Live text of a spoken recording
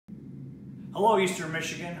Hello, Eastern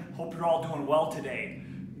Michigan. Hope you're all doing well today.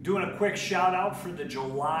 Doing a quick shout out for the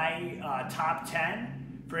July top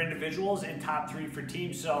 10 for individuals and top 3 for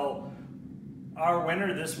teams. So our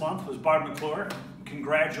winner this month was Barb McClure.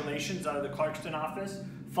 Congratulations out of the Clarkston office.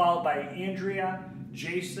 Followed by Andrea,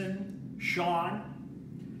 Jason,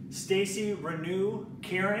 Sean, Stacy, Renew,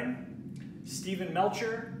 Karen, Stephen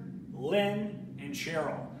Melcher, Lynn, and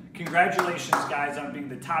Cheryl. Congratulations, guys, on being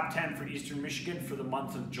the top 10 for Eastern Michigan for the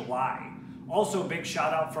month of July. Also, a big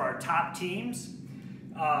shout out for our top teams.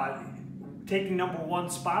 Taking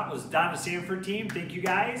 #1 spot was Donna Sanford team. Thank you,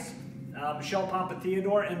 guys. Michelle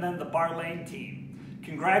Pompa-Theodore, and then the Bar Lane team.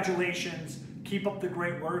 Congratulations. Keep up the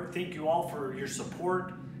great work. Thank you all for your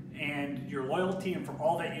support and your loyalty and for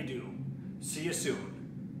all that you do. See you soon.